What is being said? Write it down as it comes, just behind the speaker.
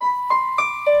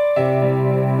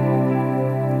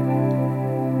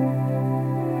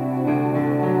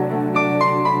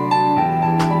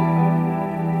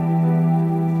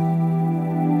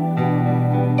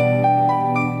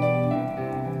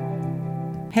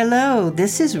Hello,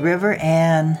 this is River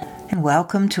Ann, and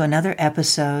welcome to another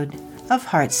episode of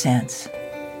Heart Sense.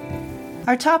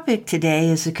 Our topic today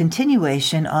is a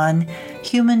continuation on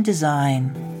human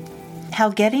design, how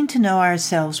getting to know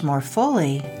ourselves more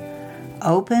fully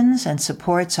opens and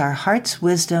supports our heart's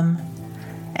wisdom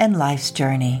and life's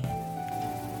journey.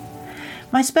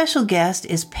 My special guest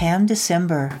is Pam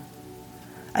December,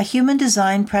 a human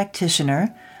design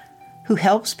practitioner who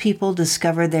helps people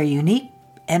discover their unique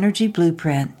energy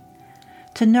blueprint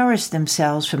to nourish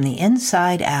themselves from the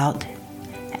inside out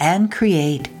and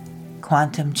create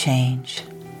quantum change.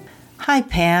 Hi,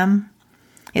 Pam.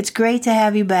 It's great to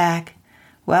have you back.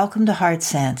 Welcome to Heart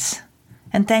Sense,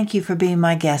 and thank you for being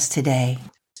my guest today.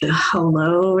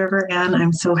 Hello, River Ann.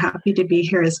 I'm so happy to be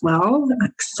here as well.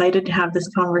 Excited to have this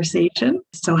conversation.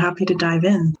 So happy to dive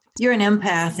in. You're an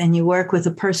empath and you work with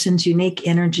a person's unique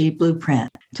energy blueprint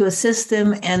to assist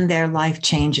them in their life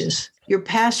changes. Your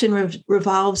passion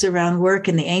revolves around work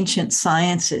in the ancient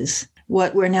sciences,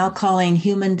 what we're now calling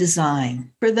human design.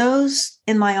 For those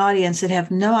in my audience that have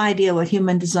no idea what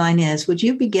human design is, would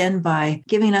you begin by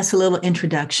giving us a little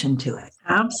introduction to it?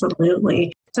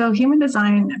 Absolutely. So human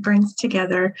design brings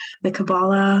together the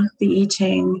Kabbalah, the I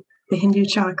Ching, the Hindu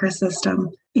chakra system,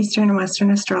 Eastern and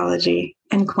Western astrology,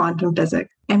 and quantum physics.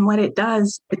 And what it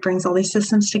does, it brings all these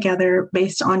systems together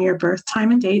based on your birth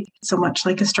time and date, so much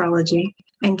like astrology,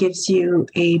 and gives you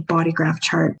a body graph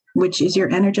chart, which is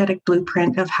your energetic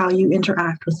blueprint of how you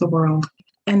interact with the world.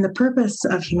 And the purpose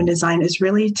of human design is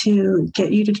really to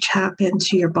get you to tap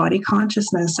into your body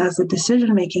consciousness as a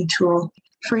decision-making tool,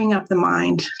 freeing up the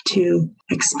mind to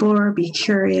explore, be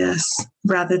curious,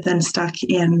 rather than stuck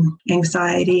in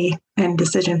anxiety and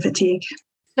decision fatigue.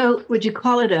 So would you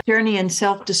call it a journey in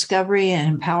self-discovery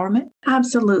and empowerment?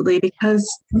 Absolutely, because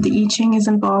the I Ching is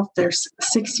involved. There's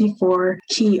 64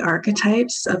 key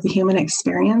archetypes of the human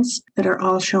experience that are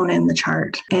all shown in the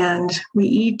chart. And we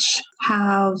each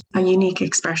have a unique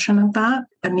expression of that,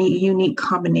 a unique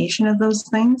combination of those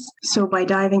things. So by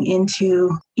diving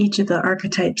into each of the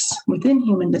archetypes within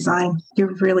human design,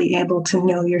 you're really able to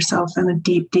know yourself on a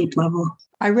deep, deep level.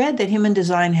 I read that human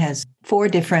design has 4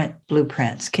 different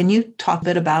blueprints. Can you talk a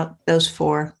bit about those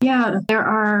 4? Yeah, there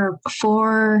are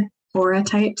 4 aura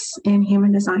types in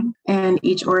human design, and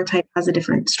each aura type has a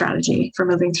different strategy for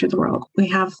moving through the world. We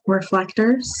have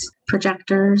reflectors,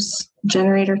 projectors,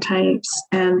 generator types,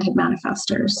 and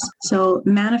manifestors. So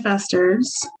manifestors,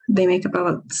 they make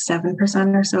about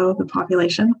 7% or so of the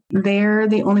population. They're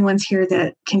the only ones here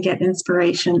that can get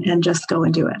inspiration and just go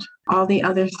and do it. All the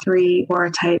other 3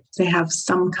 aura types, they have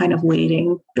some kind of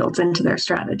weighting built into their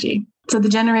strategy. So the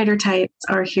generator types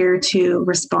are here to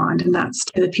respond, and that's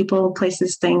to the people,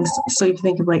 places, things. So you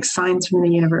think of like signs from the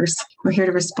universe. We're here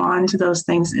to respond to those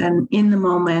things and in the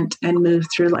moment and move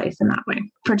through life in that way.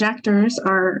 Projectors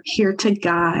are here to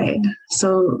guide.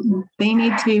 So they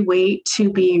need to wait to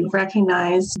be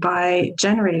recognized by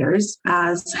generators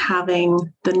as having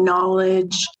the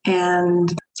knowledge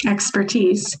and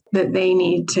expertise that they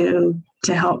need to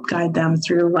help guide them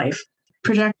through life.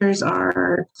 Projectors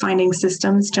are finding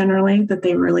systems generally that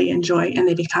they really enjoy, and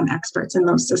they become experts in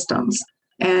those systems.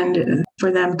 And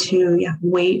for them to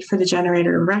wait for the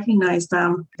generator to recognize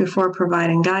them before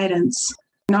providing guidance,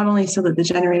 not only so that the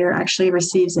generator actually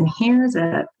receives and hears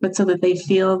it, but so that they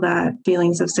feel that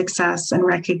feelings of success and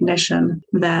recognition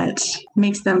that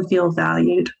makes them feel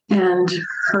valued and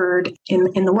heard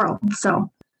in the world. So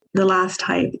the last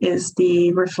type is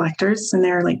the reflectors, and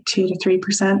they're like 2 to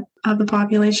 3% of the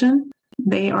population.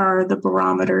 They are the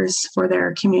barometers for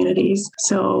their communities.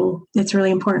 So it's really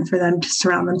important for them to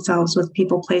surround themselves with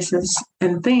people, places,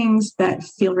 and things that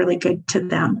feel really good to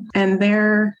them. And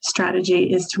their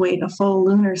strategy is to wait a full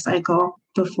lunar cycle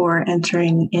before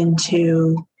entering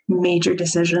into major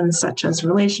decisions such as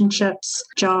relationships,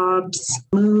 jobs,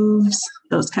 moves,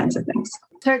 those kinds of things.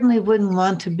 Certainly wouldn't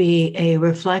want to be a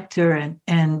reflector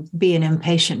and be an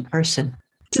impatient person.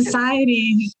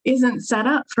 Society isn't set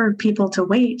up for people to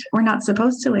wait. We're not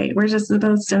supposed to wait. We're just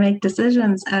supposed to make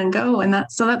decisions and go. And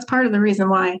that's part of the reason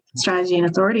why strategy and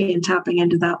authority and tapping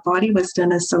into that body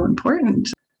wisdom is so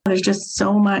important. There's just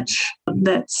so much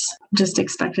that's just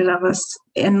expected of us.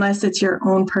 Unless it's your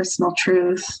own personal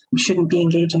truth, you shouldn't be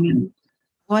engaging in.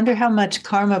 I wonder how much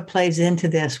karma plays into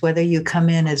this, whether you come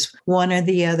in as one or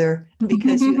the other,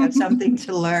 because you have something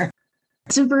to learn.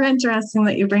 Super interesting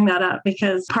that you bring that up,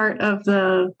 because part of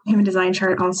the human design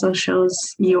chart also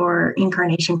shows your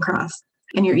incarnation cross.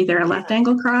 And you're either a left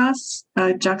angle cross,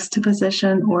 a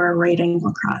juxtaposition, or a right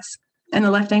angle cross. And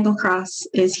the left angle cross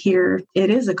is here. It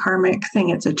is a karmic thing.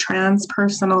 It's a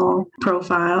transpersonal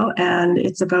profile, and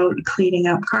it's about cleaning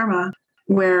up karma.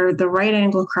 where the right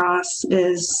angle cross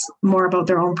is more about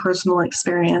their own personal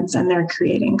experience and they're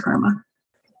creating karma.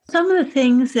 Some of the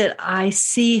things that I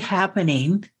see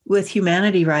happening with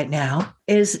humanity right now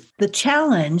is the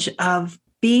challenge of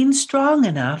being strong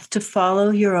enough to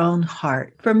follow your own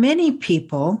heart. For many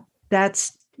people,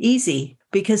 that's easy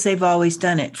because they've always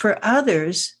done it. For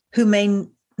others who may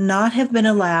not have been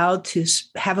allowed to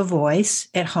have a voice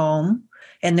at home,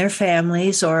 in their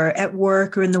families, or at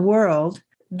work, or in the world,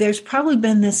 there's probably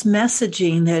been this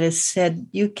messaging that has said,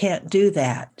 you can't do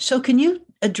that. So can you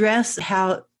address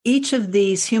how each of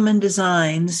these human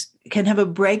designs can have a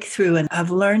breakthrough of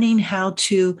learning how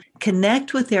to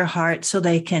connect with their heart so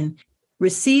they can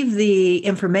receive the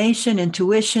information,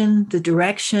 intuition, the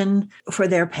direction for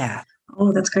their path?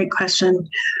 Oh, that's a great question.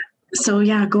 So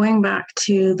yeah, going back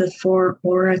to the 4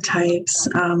 aura types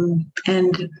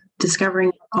and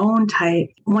discovering your own type,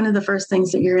 one of the first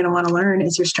things that you're going to want to learn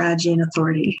is your strategy and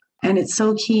authority. And it's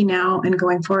so key now and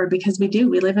going forward because we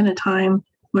live in a time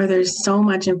where there's so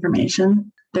much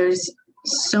information. There's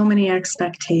so many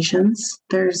expectations.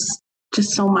 There's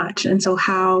just so much. And so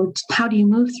how do you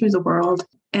move through the world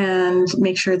and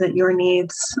make sure that your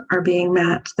needs are being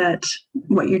met, that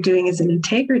what you're doing is in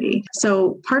integrity?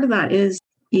 So part of that is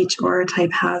each aura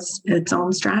type has its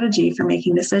own strategy for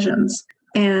making decisions.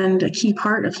 And a key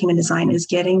part of human design is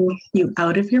getting you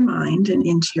out of your mind and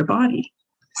into your body.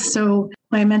 So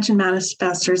I mentioned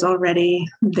manifestors already.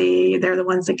 They're the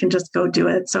ones that can just go do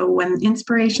it. So when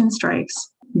inspiration strikes,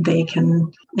 they can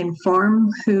inform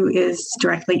who is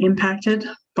directly impacted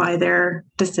by their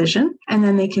decision, and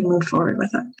then they can move forward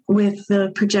with it. With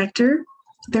the projector,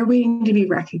 they're waiting to be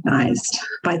recognized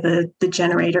by the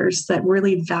generators that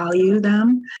really value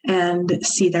them and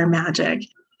see their magic.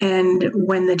 And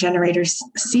when the generators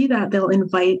see that, they'll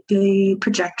invite the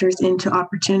projectors into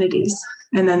opportunities.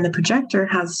 And then the projector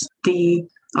has the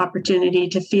opportunity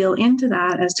to feel into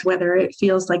that as to whether it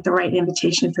feels like the right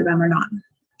invitation for them or not.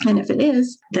 And if it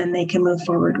is, then they can move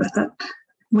forward with it.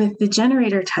 With the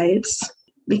generator types,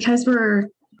 because we're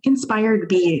inspired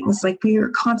beings, like we are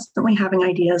constantly having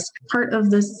ideas. Part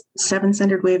of this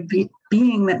 7-centered way of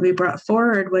being that we brought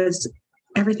forward was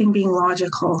everything being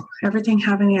logical, everything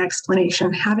having an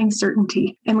explanation, having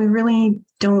certainty. And we really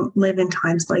don't live in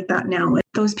times like that now.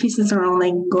 Those pieces are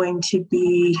only going to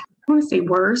be, I want to say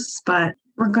worse, but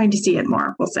we're going to see it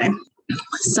more, we'll say.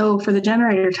 So for the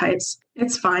generator types,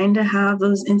 it's fine to have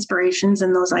those inspirations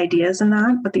and those ideas and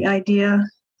that, but the idea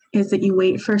is that you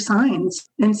wait for signs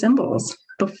and symbols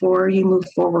before you move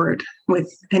forward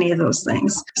with any of those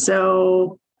things.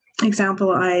 So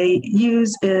example I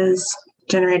use is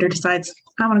generator decides,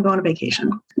 I want to go on a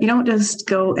vacation. You don't just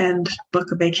go and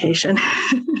book a vacation.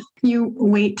 You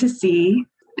wait to see,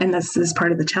 and this is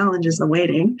part of the challenge is the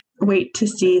waiting, wait to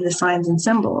see the signs and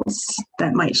symbols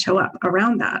that might show up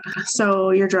around that. So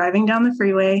you're driving down the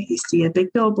freeway, you see a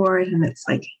big billboard and it's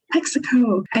like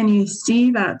Mexico, and you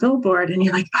see that billboard and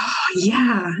you're like, oh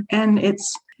yeah. And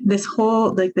it's this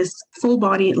whole, like this full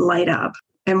body light up.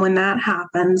 And when that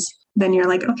happens, then you're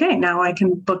like, okay, now I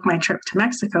can book my trip to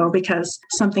Mexico because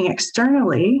something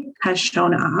externally has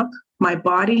shown up. My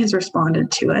body has responded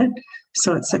to it.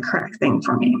 So it's the correct thing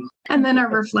for me. And then our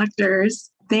reflectors,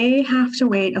 they have to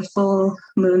wait a full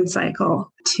moon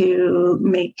cycle to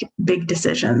make big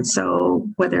decisions. So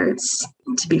whether it's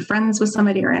to be friends with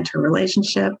somebody or enter a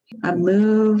relationship, a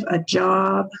move, a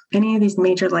job, any of these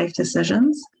major life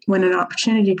decisions, when an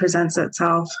opportunity presents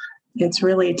itself, it's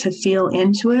really to feel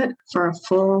into it for a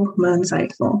full moon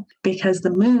cycle, because the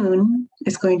moon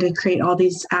is going to create all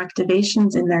these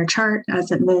activations in their chart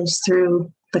as it moves through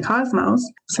the cosmos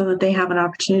so that they have an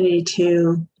opportunity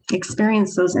to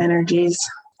experience those energies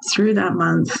through that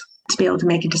month to be able to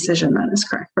make a decision that is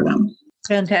correct for them.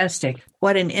 Fantastic.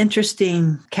 What an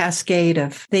interesting cascade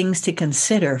of things to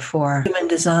consider for human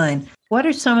design. What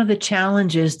are some of the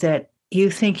challenges that you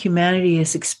think humanity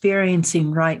is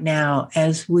experiencing right now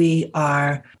as we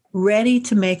are ready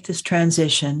to make this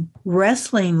transition,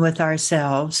 wrestling with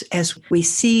ourselves as we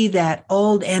see that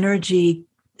old energy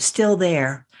still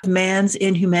there? Man's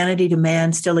inhumanity to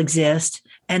man still exists,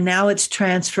 and now it's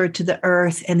transferred to the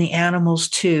earth and the animals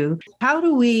too. How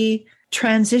do we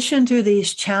transition through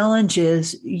these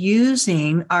challenges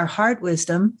using our heart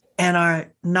wisdom and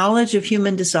our knowledge of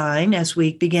human design as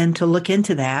we begin to look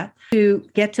into that to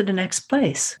get to the next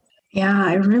place? Yeah,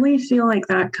 I really feel like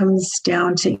that comes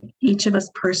down to each of us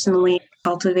personally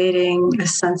cultivating a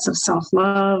sense of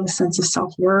self-love, a sense of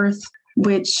self-worth,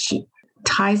 which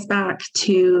ties back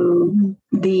to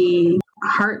the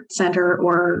heart center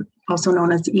or also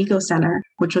known as the ego center,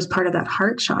 which was part of that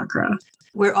heart chakra.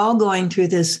 We're all going through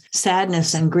this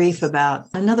sadness and grief about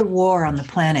another war on the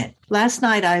planet. Last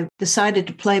night, I decided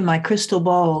to play my crystal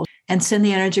bowl and send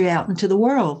the energy out into the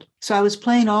world. So I was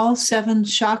playing all 7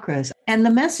 chakras. And the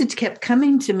message kept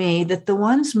coming to me that the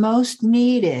ones most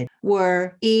needed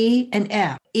were E and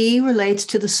F. E relates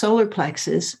to the solar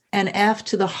plexus and F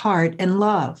to the heart and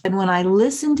love. And when I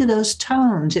listened to those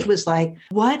tones, it was like,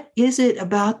 what is it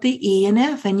about the E and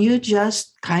F? And you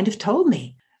just kind of told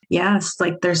me. Yes,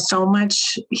 like there's so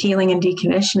much healing and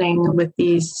deconditioning with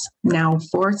these now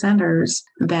 4 centers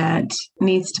that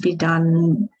needs to be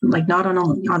done, like not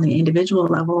on the individual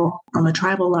level, on the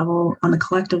tribal level, on the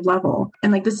collective level.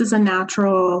 And like this is a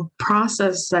natural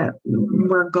process that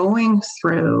we're going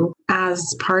through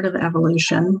as part of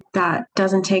evolution that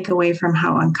doesn't take away from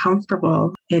how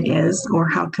uncomfortable it is or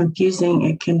how confusing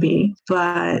it can be,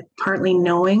 but partly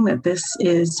knowing that this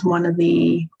is one of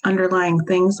the underlying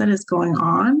things that is going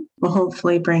on will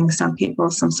hopefully bring some people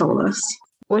some solace.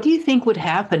 What do you think would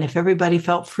happen if everybody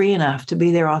felt free enough to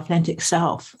be their authentic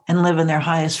self and live in their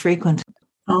highest frequency?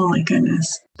 Oh my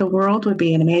goodness. The world would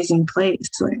be an amazing place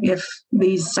if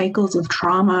these cycles of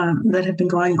trauma that have been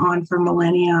going on for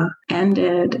millennia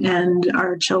ended and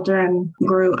our children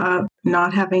grew up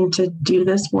not having to do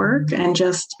this work and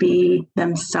just be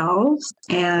themselves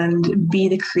and be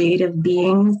the creative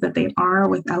beings that they are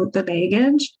without the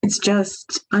baggage. It's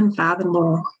just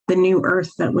unfathomable the new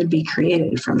earth that would be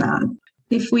created from that.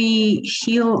 If we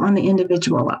heal on the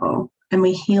individual level and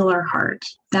we heal our heart,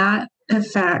 that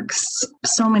affects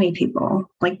so many people,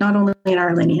 like not only in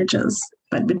our lineages,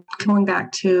 but going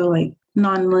back to like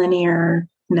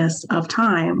non-linearness of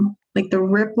time, like the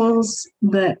ripples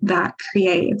that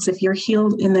creates. If you're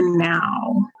healed in the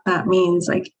now, that means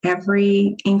like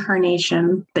every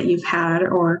incarnation that you've had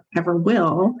or ever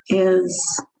will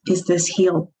is this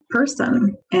healed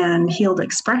person and healed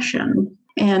expression.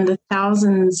 And the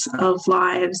thousands of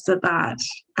lives that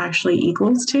actually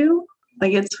equals to,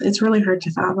 like it's really hard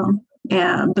to fathom.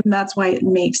 But that's why it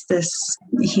makes this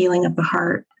healing of the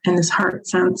heart and this heart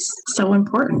sense so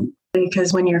important.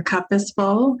 Because when your cup is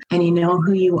full and you know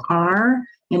who you are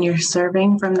and you're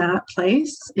serving from that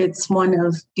place, it's one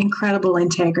of incredible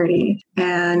integrity.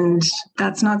 And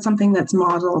that's not something that's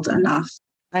modeled enough.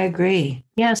 I agree.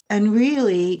 Yes. And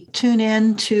really tune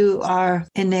in to our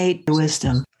innate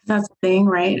wisdom. That's the thing,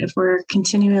 right? If we're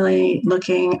continually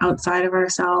looking outside of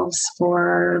ourselves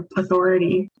for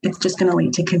authority, it's just going to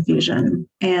lead to confusion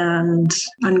and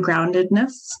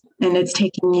ungroundedness, and it's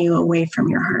taking you away from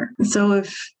your heart. So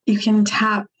if you can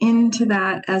tap into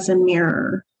that as a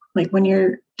mirror, like when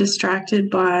you're distracted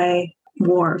by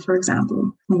war, for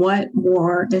example, what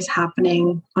war is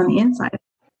happening on the inside?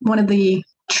 One of the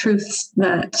truths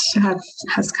that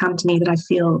has come to me that I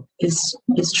feel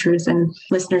is truth, and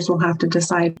listeners will have to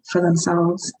decide for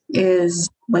themselves, is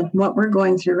like what we're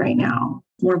going through right now.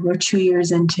 We're 2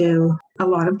 years into a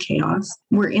lot of chaos.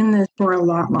 We're in this for a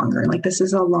lot longer. Like this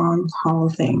is a long haul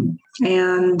thing.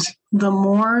 And the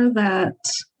more that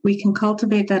we can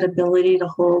cultivate that ability to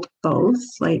hold both,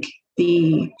 like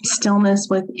the stillness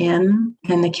within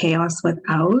and the chaos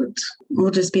without,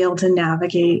 we'll just be able to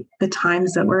navigate the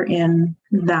times that we're in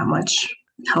that much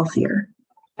healthier.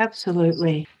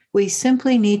 Absolutely. We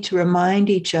simply need to remind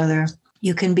each other,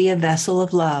 you can be a vessel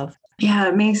of love. Yeah,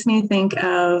 it makes me think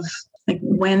of like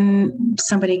when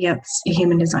somebody gets a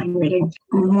human design reading,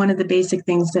 one of the basic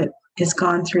things that is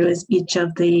gone through is each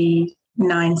of the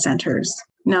 9 centers.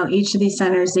 Now, each of these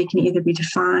centers, they can either be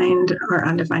defined or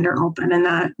undefined or open. And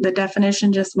that the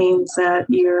definition just means that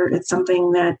it's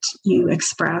something that you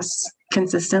express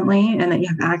consistently and that you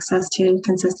have access to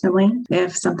consistently.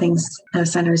 If something's a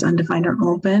center is undefined or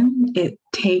open, it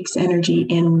takes energy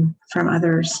in from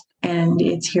others. And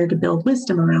it's here to build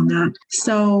wisdom around that.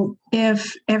 So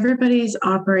if everybody's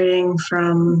operating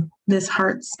from this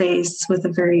heart space with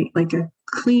a very like a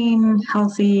clean,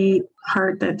 healthy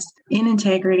heart that's in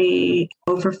integrity,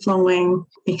 overflowing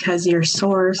because you're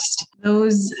sourced,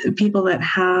 those people that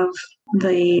have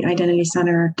the identity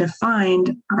center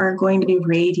defined are going to be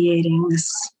radiating this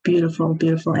beautiful,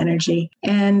 beautiful energy.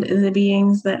 And the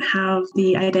beings that have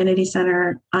the identity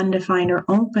center undefined or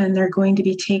open, they're going to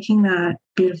be taking that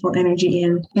beautiful energy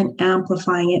in and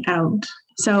amplifying it out.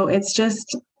 So it's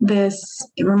just this,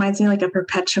 it reminds me like a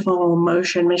perpetual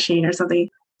motion machine or something.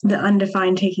 The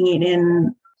undefined taking it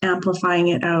in, amplifying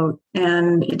it out,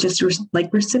 and it just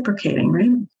like reciprocating, right?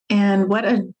 And what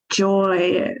a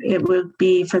joy it would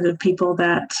be for the people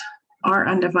that are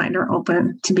undefined or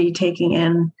open to be taking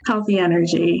in healthy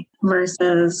energy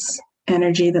versus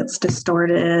energy that's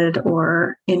distorted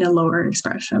or in a lower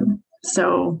expression.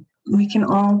 So we can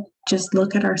all just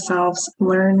look at ourselves,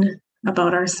 learn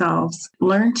about ourselves,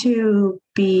 learn to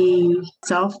be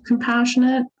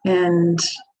self-compassionate and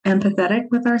empathetic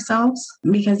with ourselves.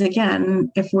 Because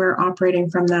again, if we're operating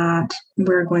from that,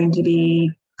 we're going to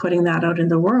be putting that out in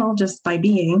the world just by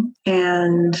being,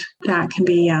 and that can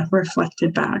be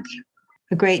reflected back.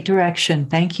 A great direction.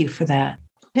 Thank you for that.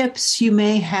 Tips you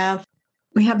may have.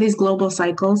 We have these global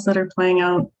cycles that are playing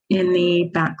out in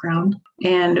the background,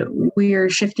 and we're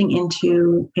shifting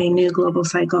into a new global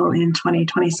cycle in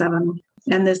 2027.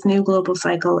 And this new global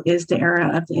cycle is the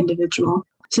era of the individual.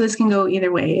 So this can go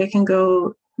either way. It can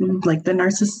go like the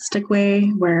narcissistic way,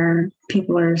 where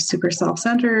people are super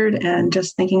self-centered and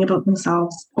just thinking about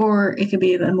themselves. Or it could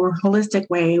be the more holistic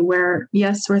way, where,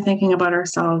 yes, we're thinking about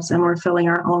ourselves and we're filling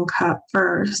our own cup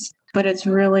first, but it's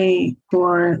really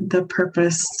for the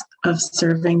purpose of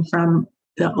serving from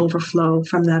the overflow,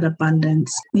 from that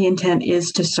abundance. The intent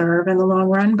is to serve in the long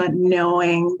run, but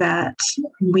knowing that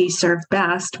we serve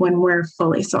best when we're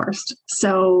fully sourced.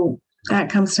 So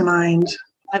that comes to mind.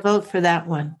 I vote for that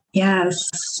one. Yes.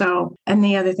 So, and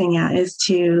the other thing, is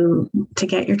to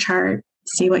get your chart,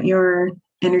 see what your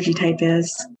energy type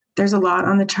is. There's a lot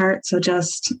on the chart, so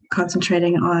just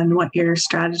concentrating on what your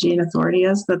strategy and authority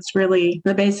is. That's really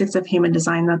the basics of human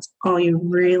design. That's all you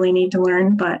really need to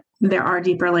learn, but there are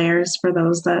deeper layers for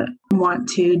those that want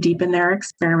to deepen their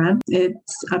experiment.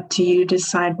 It's up to you to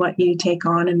decide what you take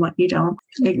on and what you don't.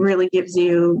 It really gives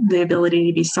you the ability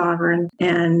to be sovereign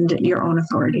and your own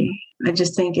authority. I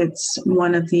just think it's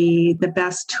one of the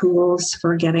best tools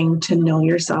for getting to know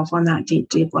yourself on that deep,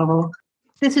 deep level.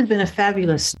 This has been a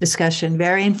fabulous discussion,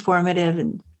 very informative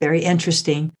and very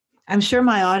interesting. I'm sure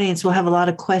my audience will have a lot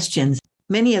of questions.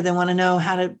 Many of them want to know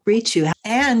how to reach you.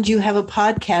 And you have a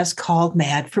podcast called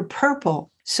Mad for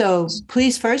Purple. So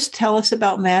please first tell us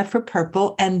about Mad for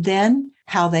Purple and then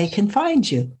how they can find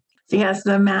you. Yes,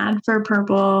 the Mad for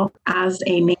Purple as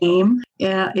a name,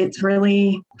 it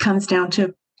really comes down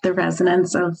to the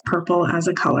resonance of purple as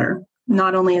a color.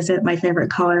 Not only is it my favorite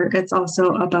color, it's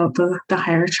also about the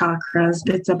higher chakras.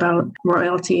 It's about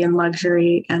royalty and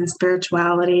luxury and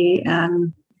spirituality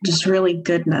and just really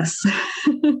goodness.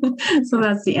 So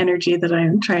that's the energy that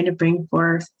I'm trying to bring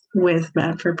forth with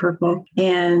Mad for Purple.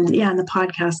 And the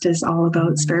podcast is all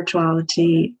about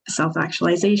spirituality,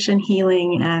 self-actualization,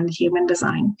 healing, and human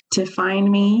design. To find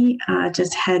me,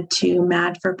 just head to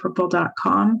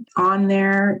madforpurple.com. On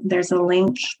there, there's a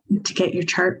link to get your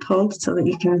chart pulled so that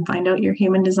you can find out your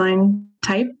human design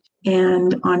type.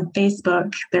 And on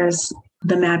Facebook, there's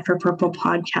the Mad for Purple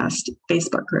podcast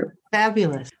Facebook group.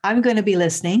 Fabulous. I'm going to be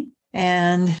listening.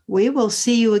 And we will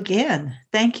see you again.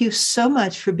 Thank you so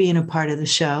much for being a part of the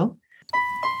show.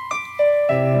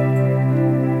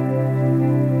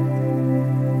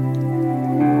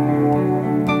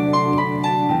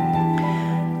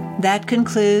 That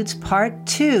concludes part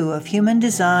 2 of Human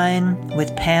Design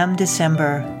with Pam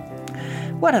December.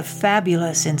 What a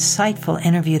fabulous, insightful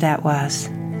interview that was.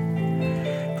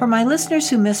 For my listeners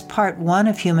who missed part 1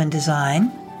 of Human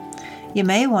Design, you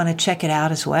may want to check it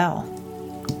out as well.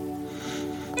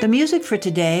 The music for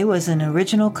today was an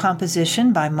original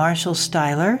composition by Marshall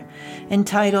Styler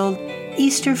entitled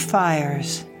Easter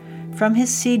Fires from his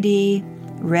CD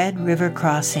Red River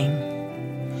Crossing.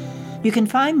 You can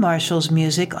find Marshall's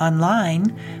music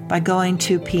online by going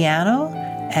to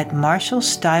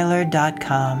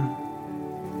piano@marshallstyler.com.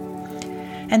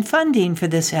 And funding for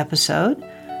this episode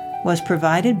was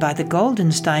provided by the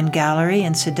Goldenstein Gallery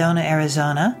in Sedona,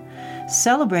 Arizona,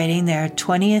 celebrating their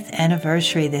 20th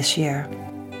anniversary this year.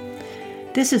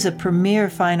 This is a premier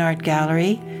fine art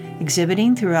gallery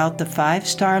exhibiting throughout the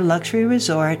 5-star luxury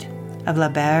resort of La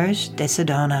Berge de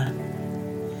Sedona.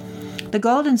 The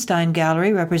Goldenstein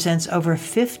Gallery represents over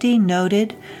 50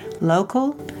 noted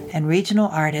local and regional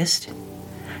artists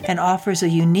and offers a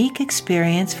unique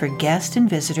experience for guests and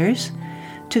visitors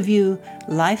to view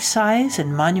life-size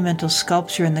and monumental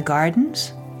sculpture in the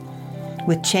gardens,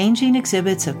 with changing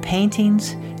exhibits of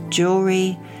paintings,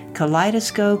 jewelry,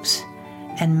 kaleidoscopes,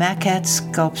 and maquette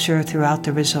sculpture throughout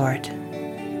the resort.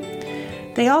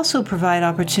 They also provide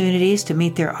opportunities to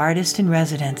meet their artists in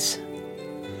residence.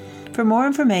 For more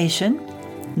information,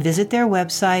 visit their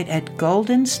website at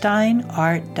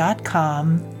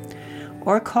goldensteinart.com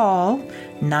or call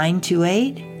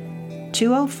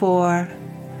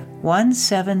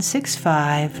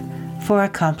 928-204-1765 for a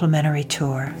complimentary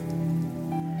tour.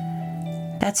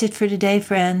 That's it for today,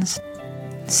 friends.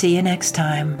 See you next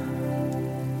time.